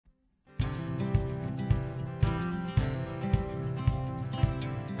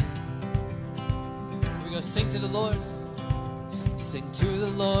sing to the Lord. Sing to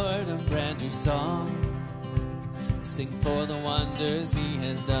the Lord a brand new song. Sing for the wonders he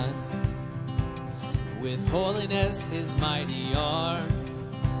has done. With holiness his mighty arm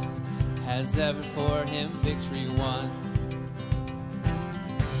has ever for him victory won.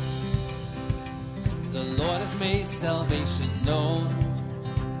 The Lord has made salvation known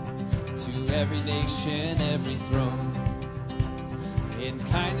to every nation, every throne. In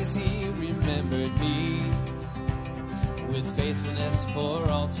kindness he remembered me, with faithfulness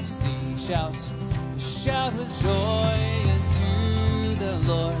for all to see. Shout, shout with joy unto the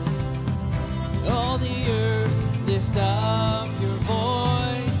Lord. All the earth lift up your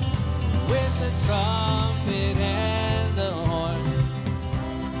voice, with the trumpet and the horn.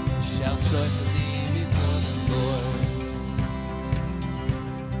 Shout joyfully before the Lord.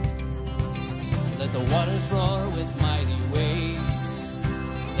 Let the waters roar with mighty waves.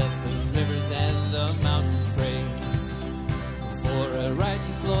 Let the rivers and the mountains praise. For a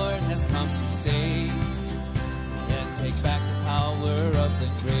righteous Lord has come to save, and take back the power of the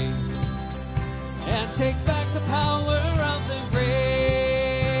grave. And take back the power of the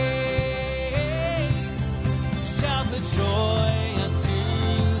grave. Shout with joy unto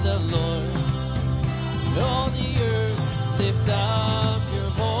the Lord. All the earth lift up your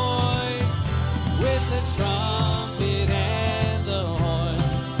voice, with the trumpet and the horn.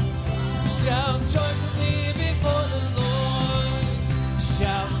 Shout joyfully before the Lord.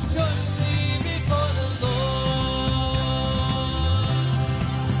 Shout joyfully before the Lord.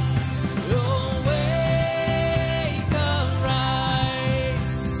 Oh, wake up,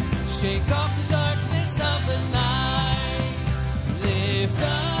 rise, shake off the darkness of the night. Lift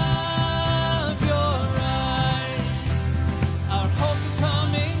up your eyes. Our hope is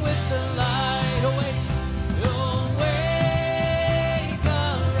coming with the light. Awake, oh, wake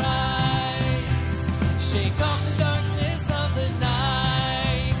up, rise, shake off the darkness of the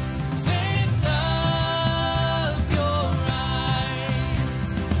night. Lift up your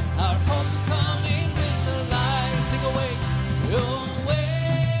eyes. Our hope is coming with the light. Sing awake, oh,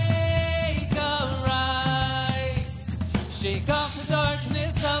 wake up, rise, shake off the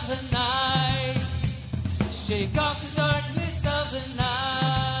darkness of the night. Shake off the darkness of the night.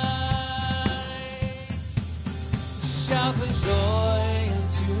 Shout with joy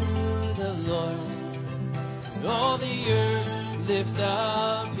unto the Lord. All the earth lift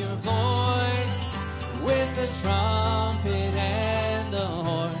up your voice, with the trumpet and the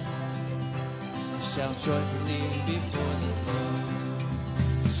horn. Shout joyfully before the Lord.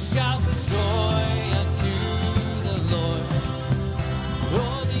 Shout with joy unto the Lord.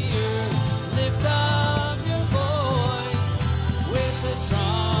 All the earth lift up your voice, with the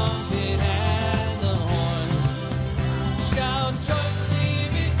trumpet and the horn. Shout joyfully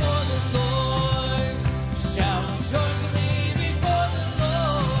before the Lord. Shout joyfully before the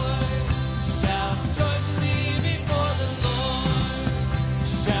Lord. Shout joyfully before the Lord.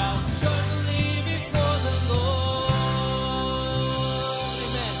 Shout joyfully before the Lord.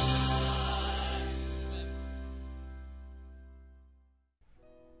 Amen.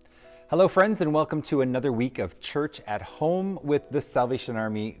 Hello friends, and welcome to another week of Church at Home with the Salvation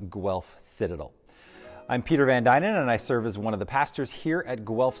Army Guelph Citadel. I'm Peter Van Dynen, and I serve as one of the pastors here at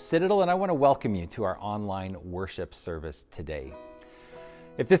Guelph Citadel, and I want to welcome you to our online worship service today.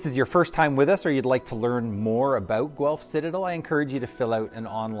 If this is your first time with us, or you'd like to learn more about Guelph Citadel, I encourage you to fill out an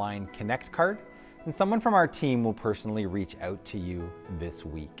online Connect card, and someone from our team will personally reach out to you this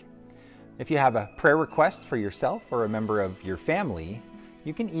week. If you have a prayer request for yourself or a member of your family,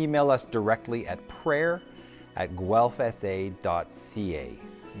 you can email us directly at prayer@guelphsa.ca.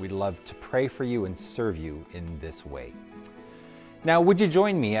 We'd love to pray for you and serve you in this way. Now, would you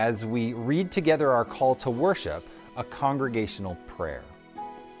join me as we read together our call to worship, a congregational prayer?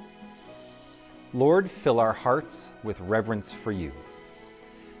 Lord, fill our hearts with reverence for you.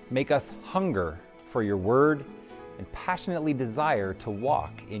 Make us hunger for your word and passionately desire to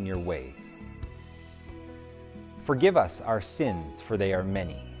walk in your ways. Forgive us our sins, for they are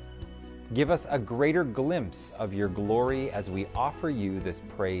many. Give us a greater glimpse of your glory as we offer you this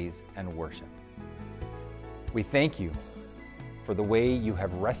praise and worship. We thank you for the way you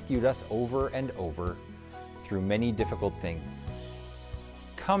have rescued us over and over through many difficult things.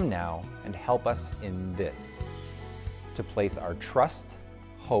 Come now and help us in this, to place our trust,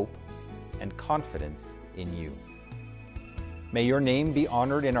 hope, and confidence in you. May your name be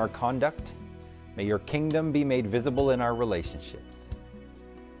honored in our conduct. May your kingdom be made visible in our relationships.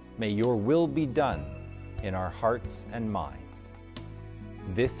 May your will be done in our hearts and minds.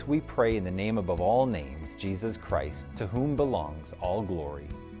 This we pray in the name above all names, Jesus Christ, to whom belongs all glory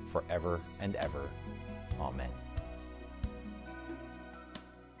forever and ever. Amen.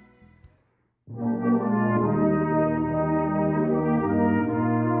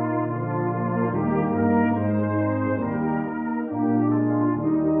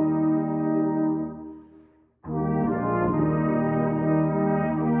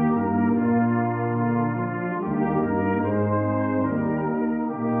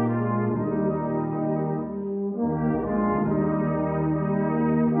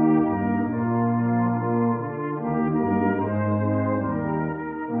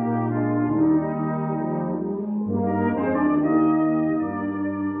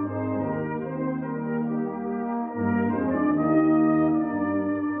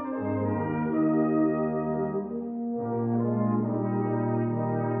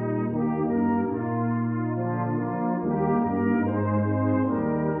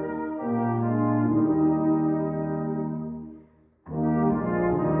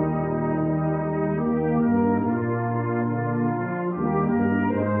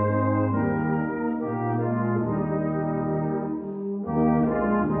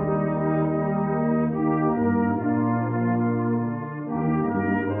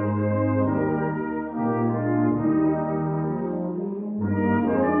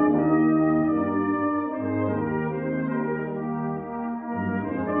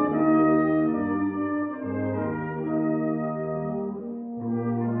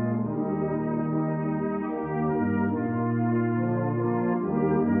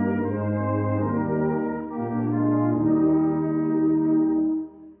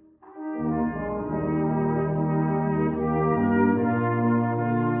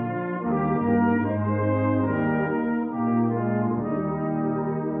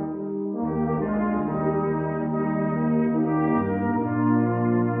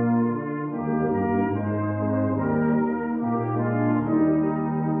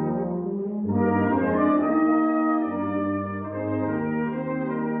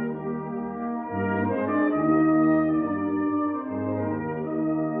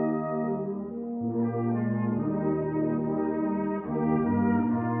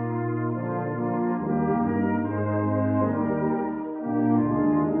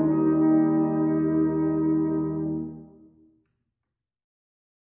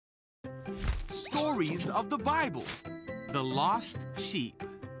 Stories of the Bible, the lost sheep.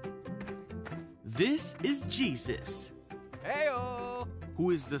 This is Jesus, Heyo!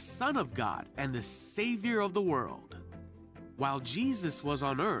 who is the Son of God and the Savior of the world. While Jesus was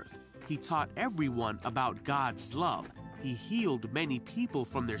on earth, he taught everyone about God's love. He healed many people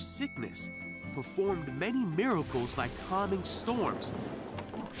from their sickness, performed many miracles like calming storms,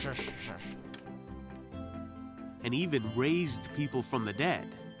 and even raised people from the dead.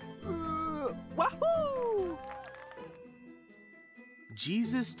 Wahoo!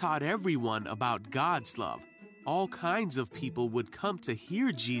 Jesus taught everyone about God's love. All kinds of people would come to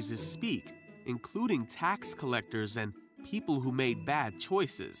hear Jesus speak, including tax collectors and people who made bad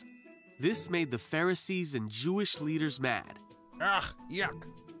choices. This made the Pharisees and Jewish leaders mad. Ugh, yuck.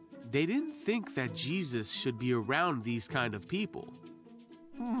 They didn't think that Jesus should be around these kind of people.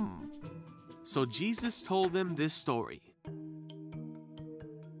 So Jesus told them this story.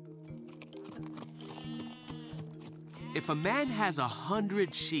 If a man has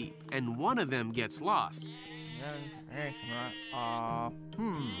 100 sheep and one of them gets lost,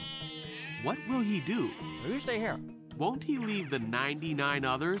 what will he do? You stay here. Won't he leave the 99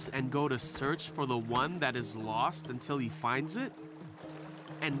 others and go to search for the one that is lost until he finds it?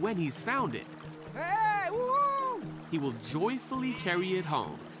 And when he's found it, Hey, woo! he will joyfully carry it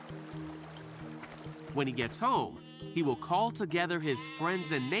home. When he gets home, he will call together his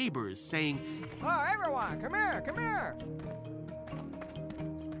friends and neighbors, saying, Oh, everyone, come here, come here.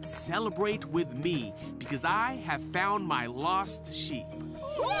 "Celebrate with me, because I have found my lost sheep."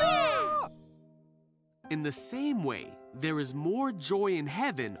 Woo! In the same way, there is more joy in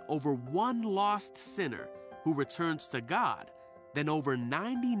heaven over one lost sinner who returns to God than over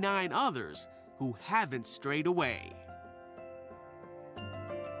 99 others who haven't strayed away.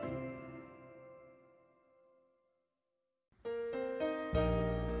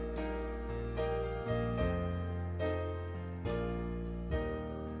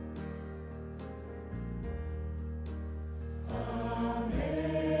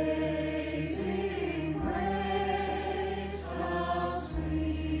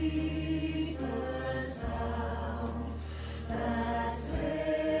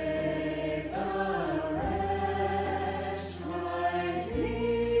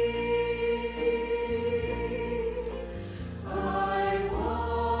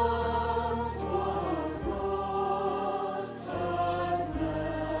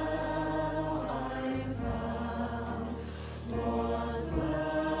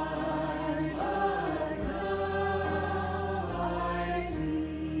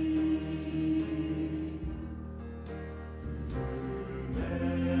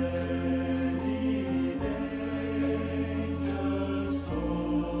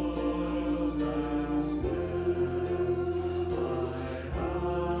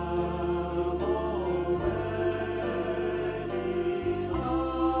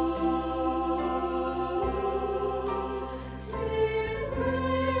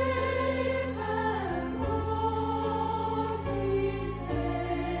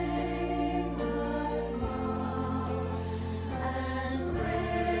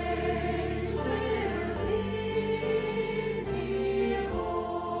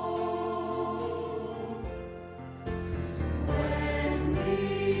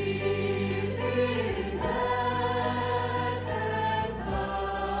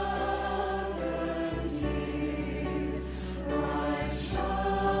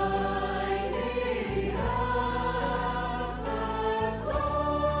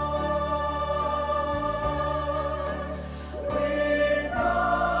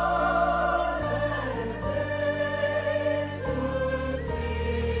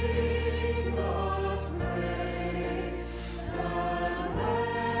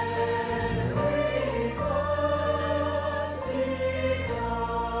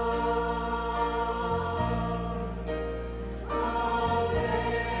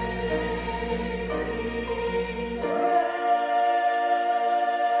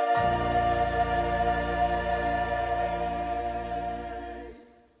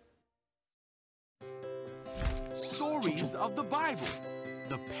 of the Bible,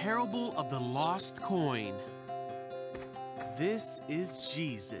 the parable of the lost coin. This is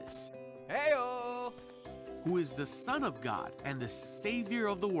Jesus, Hey-o! who is the Son of God and the Savior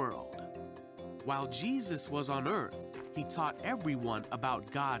of the world. While Jesus was on earth, he taught everyone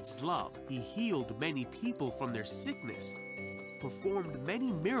about God's love. He healed many people from their sickness, performed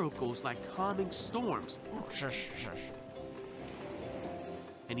many miracles like calming storms, Shush, shush.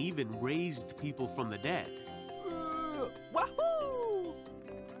 and even raised people from the dead. Wahoo!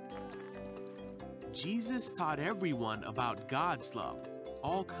 Jesus taught everyone about God's love.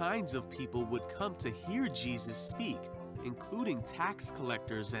 All kinds of people would come to hear Jesus speak, including tax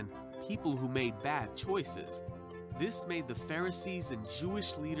collectors and people who made bad choices. This made the Pharisees and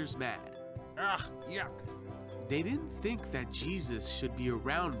Jewish leaders mad. Ugh, yuck. They didn't think that Jesus should be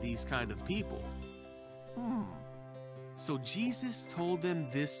around these kind of people. So Jesus told them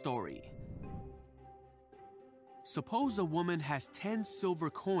this story. Suppose a woman has 10 silver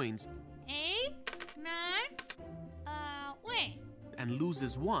coins 8, 9, wait. and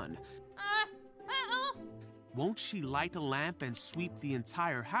loses one. Uh-oh. Won't she light a lamp and sweep the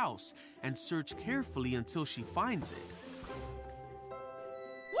entire house and search carefully until she finds it?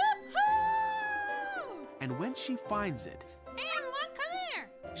 Woohoo! And when she finds it, Everyone come here.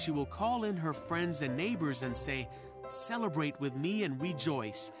 she will call in her friends and neighbors and say, "Celebrate with me and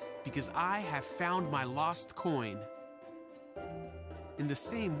rejoice, because I have found my lost coin." In the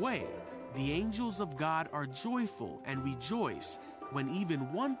same way, the angels of God are joyful and rejoice when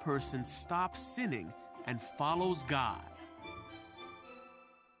even one person stops sinning and follows God.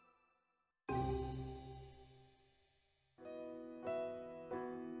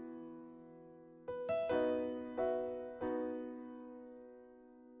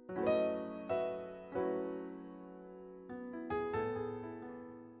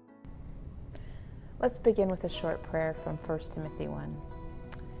 Let's begin with a short prayer from 1 Timothy 1.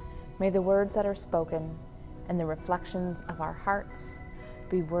 May the words that are spoken and the reflections of our hearts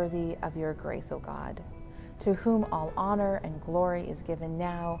be worthy of your grace, O God, to whom all honor and glory is given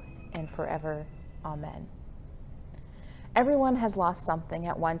now and forever. Amen. Everyone has lost something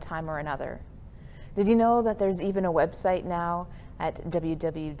at one time or another. Did you know that there's even a website now at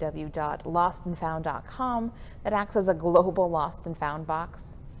www.lostandfound.com that acts as a global lost and found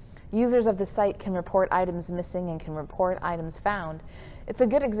box? Users of the site can report items missing and can report items found. It's a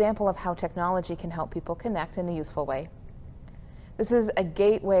good example of how technology can help people connect in a useful way. This is a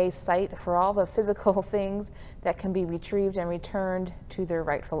gateway site for all the physical things that can be retrieved and returned to their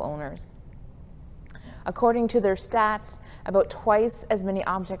rightful owners. According to their stats, about twice as many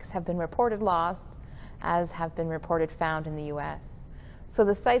objects have been reported lost as have been reported found in the US. So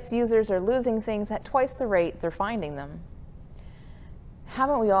the site's users are losing things at twice the rate they're finding them.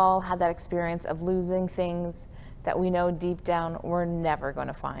 Haven't we all had that experience of losing things that we know deep down we're never going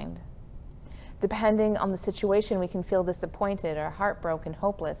to find? Depending on the situation, we can feel disappointed or heartbroken,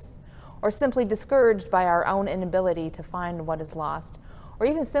 hopeless, or simply discouraged by our own inability to find what is lost, or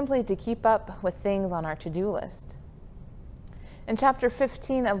even simply to keep up with things on our to-do list. In chapter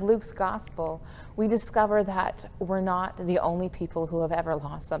 15 of Luke's Gospel, we discover that we're not the only people who have ever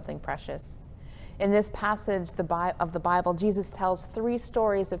lost something precious. In this passage of the Bible, Jesus tells 3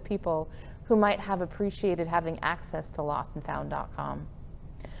 stories of people who might have appreciated having access to lostandfound.com.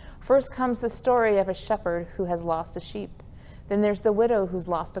 First comes the story of a shepherd who has lost a sheep. Then there's the widow who's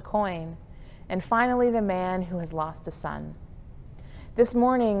lost a coin. And finally, the man who has lost a son. This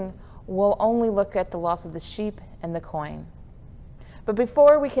morning, we'll only look at the loss of the sheep and the coin. But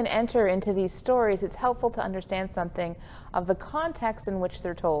before we can enter into these stories, it's helpful to understand something of the context in which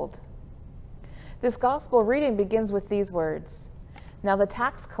they're told. This gospel reading begins with these words. Now the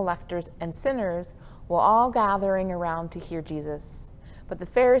tax collectors and sinners were all gathering around to hear Jesus. But the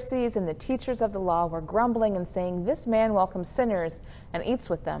Pharisees and the teachers of the law were grumbling and saying, "This man welcomes sinners and eats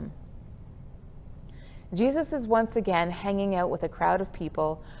with them." Jesus is once again hanging out with a crowd of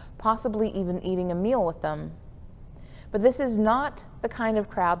people, possibly even eating a meal with them. But this is not the kind of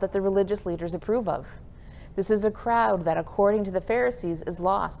crowd that the religious leaders approve of. This is a crowd that, according to the Pharisees, is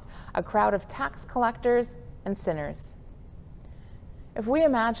lost, a crowd of tax collectors and sinners. If we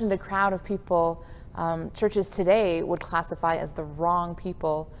imagined a crowd of people churches today would classify as the wrong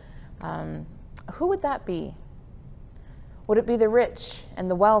people, who would that be? Would it be the rich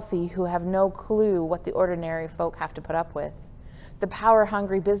and the wealthy who have no clue what the ordinary folk have to put up with? The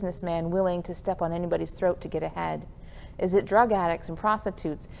power-hungry businessman willing to step on anybody's throat to get ahead? Is it drug addicts and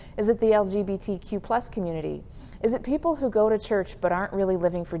prostitutes? Is it the LGBTQ plus community? Is it people who go to church but aren't really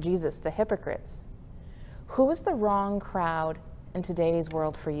living for Jesus, the hypocrites? Who is the wrong crowd in today's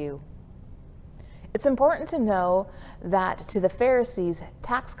world for you? It's important to know that to the Pharisees,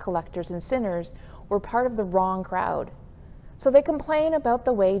 tax collectors and sinners were part of the wrong crowd. So they complain about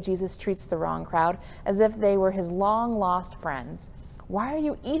the way Jesus treats the wrong crowd as if they were his long-lost friends. Why are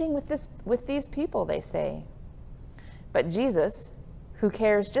you eating with these people, they say. But Jesus, who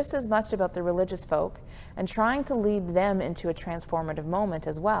cares just as much about the religious folk and trying to lead them into a transformative moment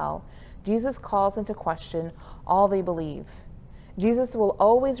as well, Jesus calls into question all they believe. Jesus will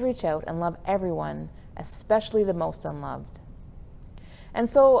always reach out and love everyone, especially the most unloved. And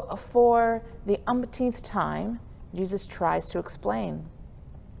so for the umpteenth time, Jesus tries to explain.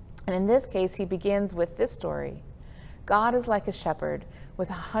 And in this case, he begins with this story. God is like a shepherd with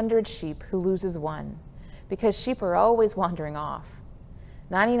 100 sheep who loses one, because sheep are always wandering off.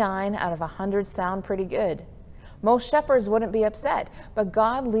 99 out of 100 sound pretty good. Most shepherds wouldn't be upset, but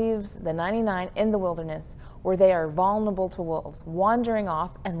God leaves the 99 in the wilderness where they are vulnerable to wolves, wandering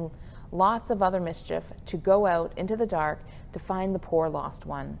off and lots of other mischief to go out into the dark to find the poor lost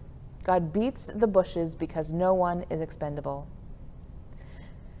one. God beats the bushes because no one is expendable.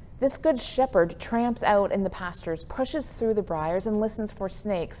 This good shepherd tramps out in the pastures, pushes through the briars, and listens for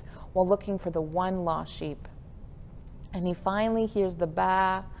snakes while looking for the one lost sheep. And he finally hears the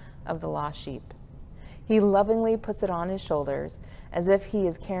baa of the lost sheep. He lovingly puts it on his shoulders as if he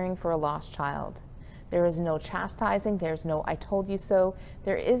is caring for a lost child. There is no chastising, there's no I told you so,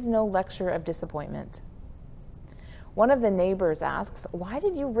 there is no lecture of disappointment. One of the neighbors asks, why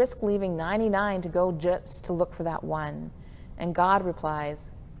did you risk leaving 99 to go just to look for that one? And God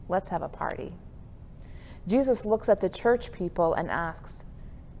replies, let's have a party. Jesus looks at the church people and asks,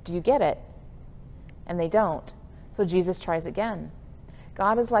 do you get it? And they don't. So Jesus tries again.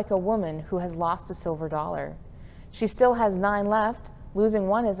 God is like a woman who has lost a silver dollar. She still has 9 left. Losing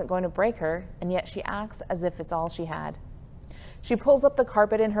one isn't going to break her, and yet she acts as if it's all she had. She pulls up the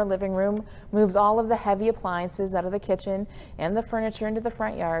carpet in her living room, moves all of the heavy appliances out of the kitchen and the furniture into the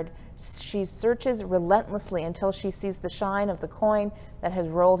front yard. She searches relentlessly until she sees the shine of the coin that has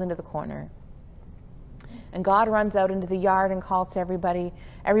rolled into the corner. And God runs out into the yard and calls to everybody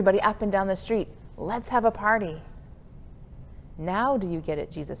up and down the street, let's have a party. Now do you get it,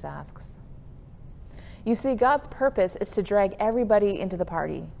 Jesus asks. You see, God's purpose is to drag everybody into the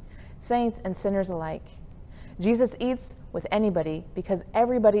party, saints and sinners alike. Jesus eats with anybody because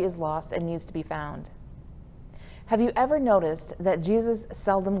everybody is lost and needs to be found. Have you ever noticed that Jesus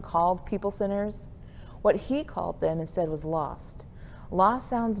seldom called people sinners? What he called them instead was lost. Lost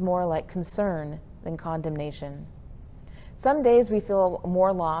sounds more like concern than condemnation. Some days we feel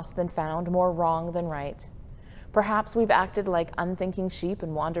more lost than found, more wrong than right. Perhaps we've acted like unthinking sheep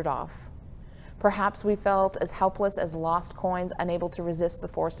and wandered off. Perhaps we felt as helpless as lost coins, unable to resist the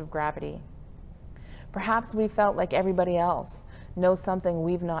force of gravity. Perhaps we felt like everybody else knows something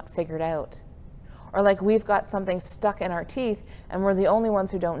we've not figured out. Or like we've got something stuck in our teeth and we're the only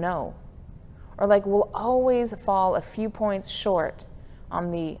ones who don't know. Or like we'll always fall a few points short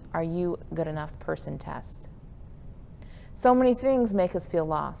on the "are you good enough" person test. So many things make us feel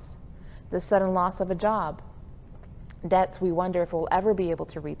lost. The sudden loss of a job, debts we wonder if we'll ever be able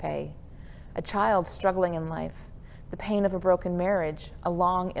to repay, a child struggling in life, the pain of a broken marriage, a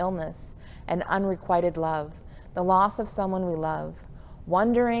long illness, an unrequited love, the loss of someone we love,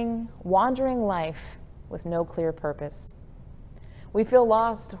 wandering life with no clear purpose. We feel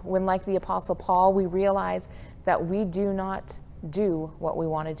lost when, like the Apostle Paul, we realize that we do not do what we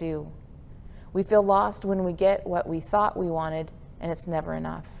want to do. We feel lost when we get what we thought we wanted and it's never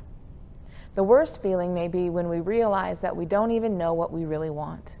enough. The worst feeling may be when we realize that we don't even know what we really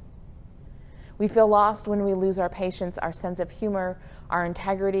want. We feel lost when we lose our patience, our sense of humor, our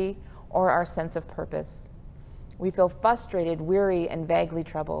integrity, or our sense of purpose. We feel frustrated, weary, and vaguely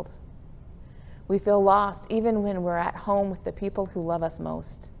troubled. We feel lost even when we're at home with the people who love us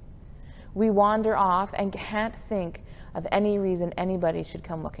most. We wander off and can't think of any reason anybody should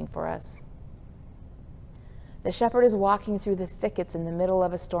come looking for us. The shepherd is walking through the thickets in the middle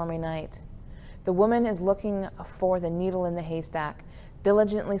of a stormy night. The woman is looking for the needle in the haystack,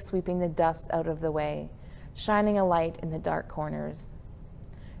 diligently sweeping the dust out of the way, shining a light in the dark corners.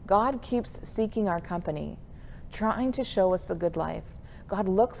 God keeps seeking our company, trying to show us the good life. God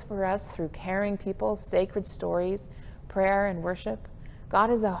looks for us through caring people, sacred stories, prayer, and worship. God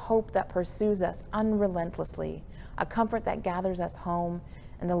is a hope that pursues us unrelentlessly, a comfort that gathers us home,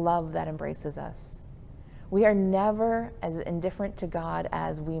 and a love that embraces us. We are never as indifferent to God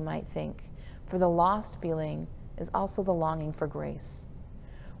as we might think, for the lost feeling is also the longing for grace.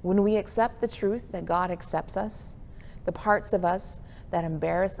 When we accept the truth that God accepts us, the parts of us that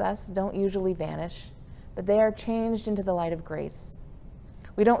embarrass us don't usually vanish, but they are changed into the light of grace.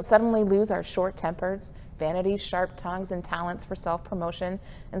 We don't suddenly lose our short tempers, vanities, sharp tongues, and talents for self-promotion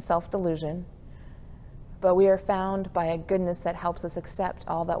and self-delusion. But we are found by a goodness that helps us accept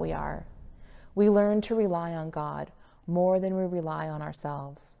all that we are. We learn to rely on God more than we rely on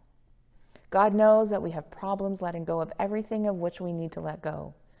ourselves. God knows that we have problems letting go of everything of which we need to let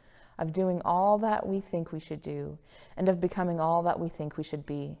go, of doing all that we think we should do, and of becoming all that we think we should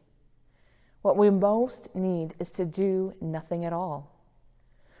be. What we most need is to do nothing at all.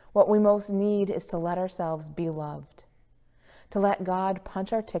 What we most need is to let ourselves be loved, to let God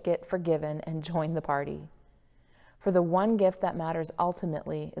punch our ticket, forgiven, and join the party. For the one gift that matters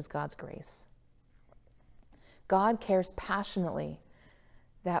ultimately is God's grace. God cares passionately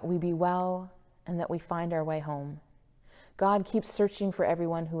that we be well and that we find our way home. God keeps searching for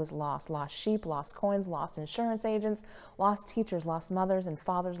everyone who is lost sheep, lost coins, lost insurance agents, lost teachers, lost mothers and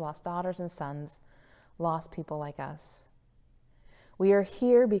fathers, lost daughters and sons, lost people like us. We are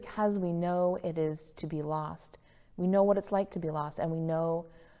here because we know it is to be lost. We know what it's like to be lost, and we know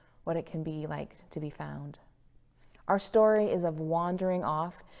what it can be like to be found. Our story is of wandering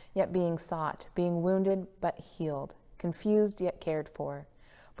off, yet being sought, being wounded but healed, confused yet cared for,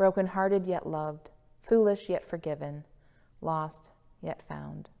 broken-hearted yet loved, foolish yet forgiven, lost yet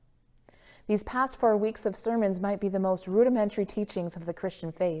found. These past 4 weeks of sermons might be the most rudimentary teachings of the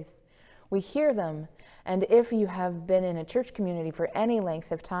Christian faith. We hear them, and if you have been in a church community for any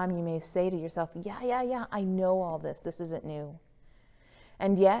length of time, you may say to yourself, yeah, I know all this. This isn't new.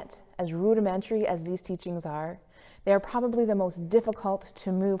 And yet, as rudimentary as these teachings are, they are probably the most difficult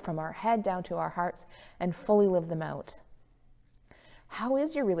to move from our head down to our hearts and fully live them out. How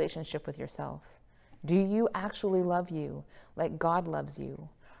is your relationship with yourself? Do you actually love you like God loves you?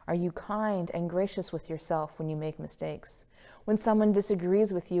 Are you kind and gracious with yourself when you make mistakes? When someone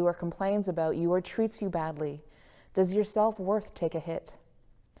disagrees with you or complains about you or treats you badly, does your self-worth take a hit?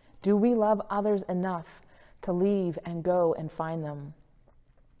 Do we love others enough to leave and go and find them?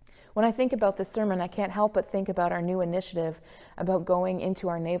 When I think about this sermon, I can't help but think about our new initiative about going into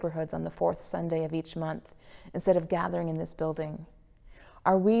our neighborhoods on the 4th Sunday of each month instead of gathering in this building.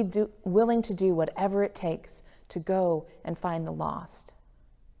 Are we willing to do whatever it takes to go and find the lost?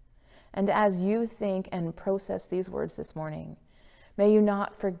 And as you think and process these words this morning, may you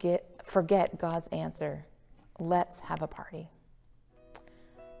not forget God's answer. Let's have a party.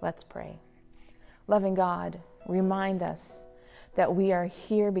 Let's pray. Loving God, remind us that we are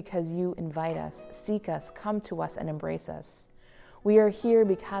here because you invite us, seek us, come to us, and embrace us. We are here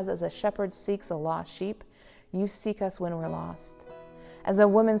because as a shepherd seeks a lost sheep, you seek us when we're lost. As a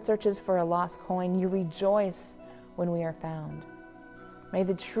woman searches for a lost coin, you rejoice when we are found. May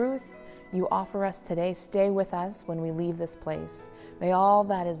the truth you offer us today stay with us when we leave this place. May all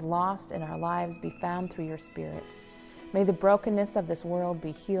that is lost in our lives be found through your Spirit. May the brokenness of this world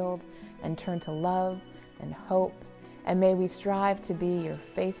be healed and turn to love and hope. And may we strive to be your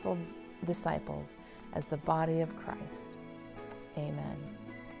faithful disciples as the body of Christ. Amen.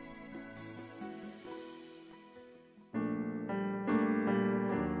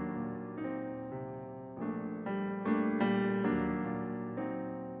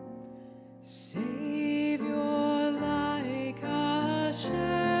 Savior, like a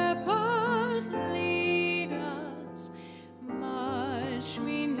shepherd, lead us. Much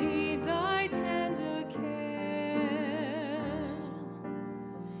we need thy tender care.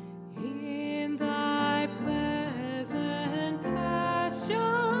 In thy pleasant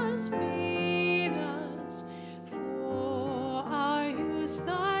pastures feed us, for our use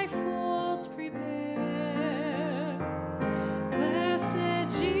thy folds prepare. Blessed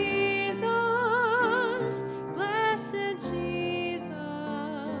Jesus,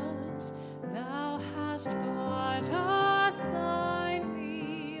 thou hast bought us, thine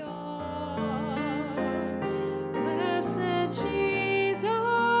we are. Blessed Jesus,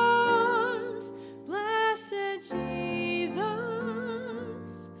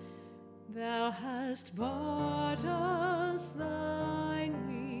 thou hast bought us, thine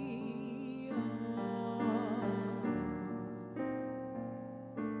we are.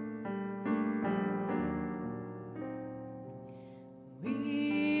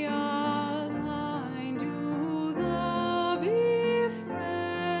 We are thine, do thou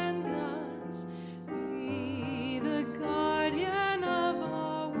befriend us, be the guardian of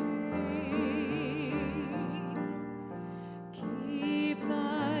our way. Keep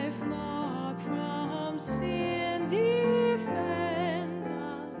thy flock from sin, defend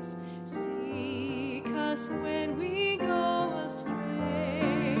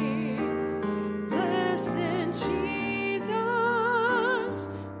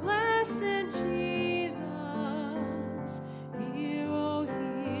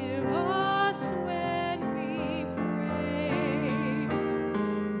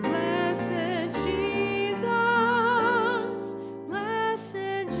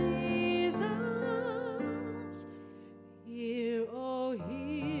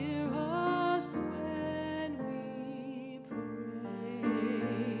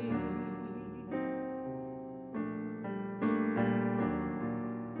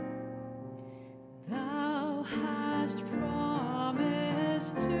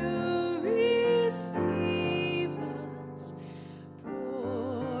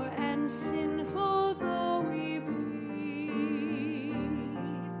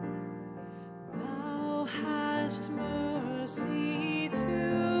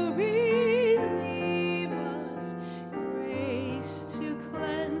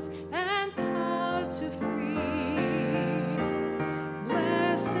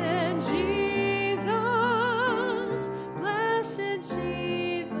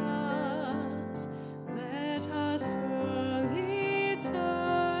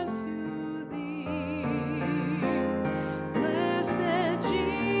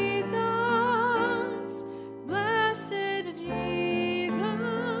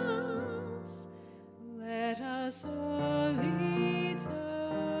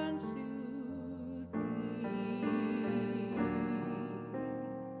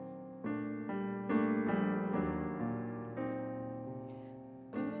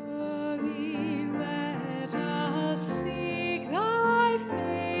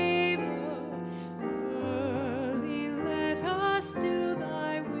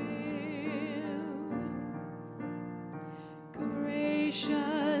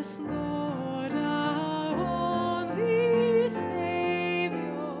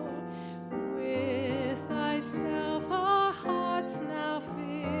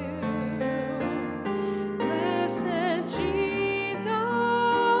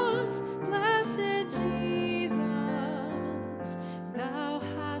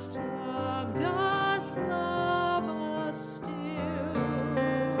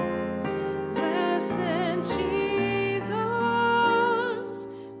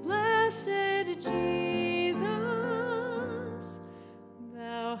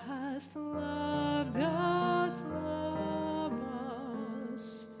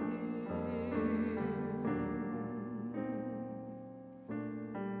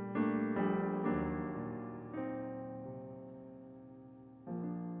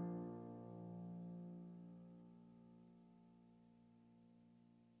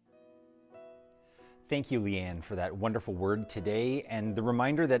Thank you, Leanne, for that wonderful word today and the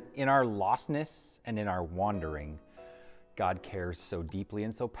reminder that in our lostness and in our wandering, God cares so deeply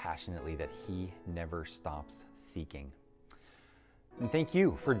and so passionately that He never stops seeking. And thank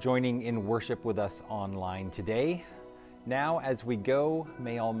you for joining in worship with us online today. Now, as we go,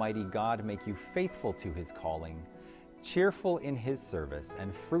 may Almighty God make you faithful to His calling, cheerful in His service,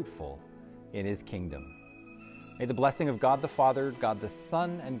 and fruitful in His kingdom. May the blessing of God the Father, God the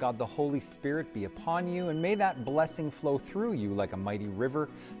Son, and God the Holy Spirit be upon you, and may that blessing flow through you like a mighty river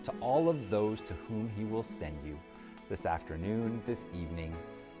to all of those to whom He will send you this afternoon, this evening,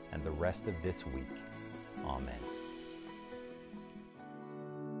 and the rest of this week. Amen.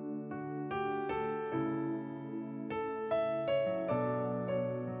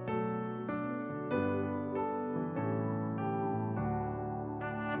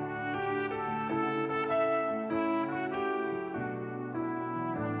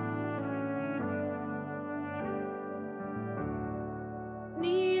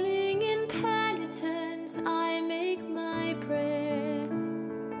 Kneeling in penitence, I make my prayer,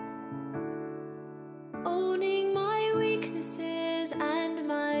 owning my weaknesses and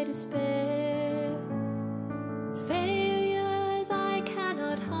my despair.